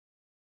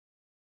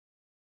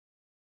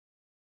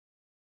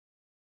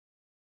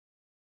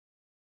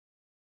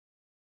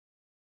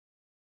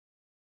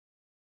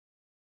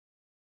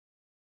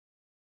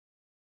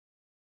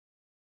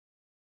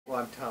Well,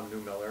 I'm Tom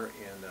Neumiller,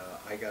 and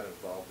I got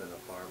involved in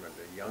a farm at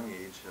a young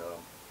age.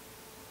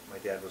 My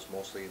dad was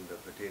mostly in the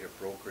potato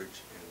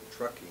brokerage and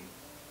trucking.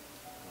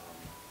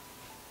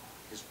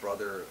 His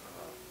brother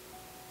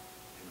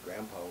and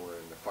grandpa were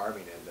in the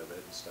farming end of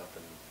it and stuff,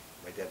 and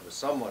my dad was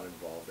somewhat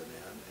involved in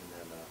that. And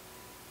then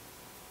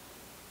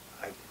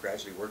I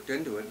gradually worked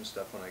into it and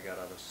stuff when I got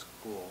out of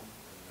school.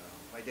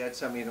 And, my dad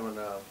sent me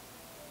to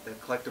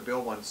collect a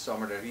bill one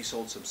summer that he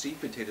sold some seed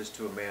potatoes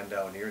to a man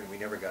down here, and we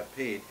never got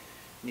paid.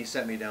 And he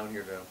sent me down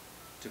here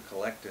to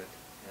collect it,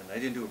 and I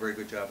didn't do a very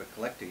good job at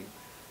collecting,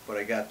 but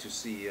I got to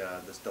see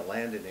the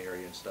Landon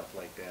area and stuff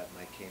like that, and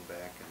I came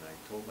back and I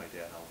told my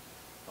dad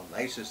how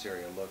nice this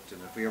area looked,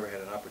 and if we ever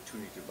had an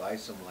opportunity to buy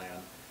some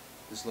land,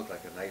 this looked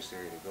like a nice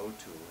area to go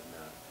to. And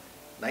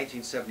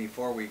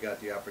 1974 we got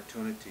the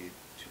opportunity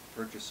to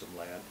purchase some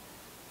land,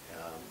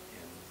 and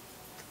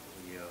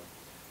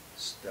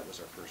that was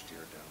our first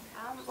year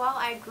down here. Well,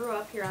 I grew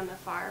up here on the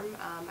farm.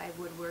 I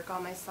would work all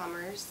my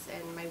summers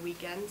and my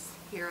weekends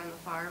here on the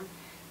farm.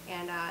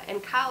 And in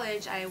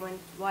college, I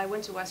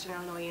went to Western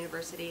Illinois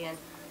University, and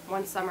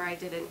one summer I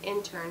did an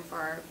intern for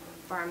our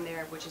farm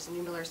there, which is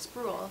Neumiller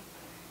Farm.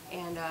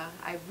 And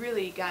I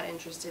really got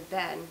interested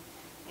then.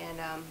 And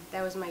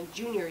that was my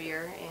junior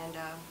year, and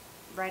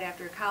right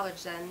after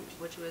college then,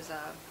 which was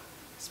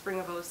spring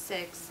of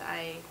 '06,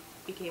 I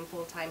became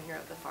full-time here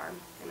at the farm,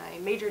 and I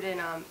majored in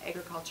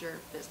agriculture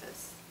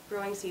business.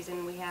 Growing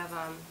season, we have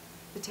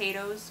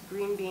potatoes,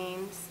 green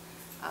beans,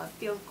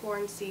 field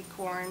corn, seed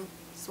corn,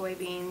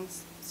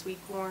 soybeans, sweet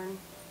corn.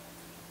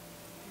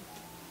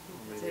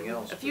 Anything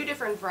else? A few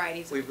different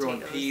varieties of We've potatoes.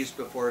 grown peas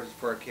before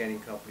for our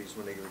canning companies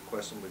when they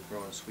request them. We've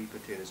grown sweet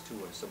potatoes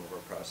too, and some of our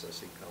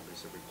processing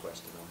companies have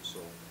requested them. So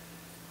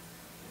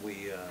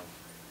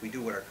we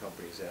do what our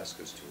companies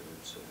ask us to.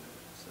 So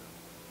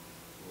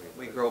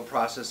we grow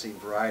processing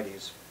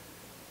varieties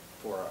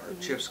for our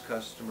chips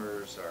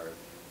customers, our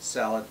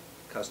salad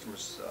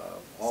customers,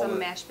 all some the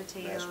mashed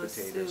potatoes,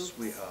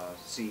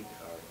 soups,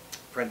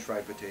 French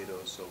fried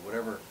potatoes. So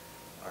whatever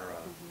our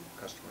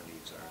customer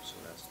needs are. So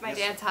that's my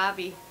dad's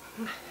hobby.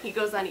 He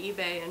goes on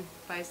eBay and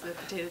buys the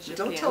potato chip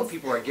Don't cans. tell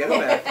people where I get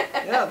them at.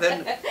 Yeah,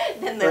 then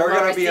they're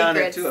going to be secrets. on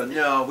it too.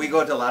 No, we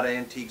go to a lot of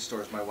antique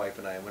stores, my wife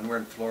and I. When we're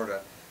in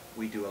Florida,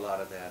 we do a lot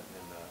of that.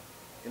 And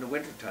in the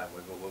wintertime,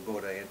 we'll go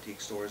to antique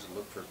stores and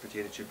look for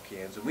potato chip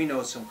cans. And we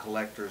know some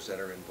collectors that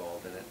are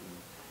involved in it, and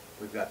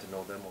we've got to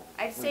know them.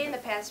 I'd say in the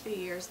past few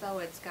years, though,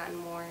 it's gotten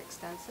more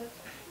extensive.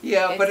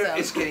 Yeah, but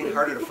it's getting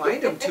harder to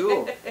find them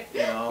too. You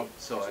know,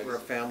 so we're a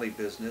family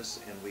business,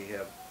 and we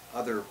have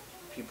other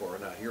people who are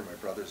not here. My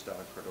brother's down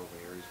in Cordova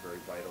here. He's very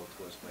vital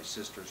to us. My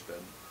sister's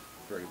been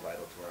very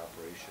vital to our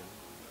operation.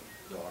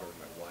 My daughter,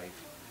 my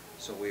wife.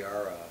 So we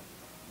are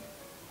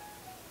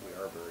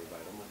very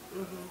vital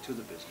to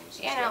the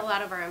business. And a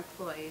lot of our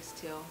employees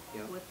too.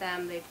 Yeah. With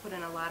them, they put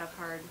in a lot of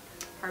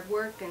hard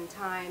work and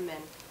time,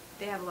 and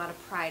they have a lot of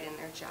pride in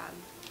their job.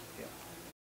 Yeah.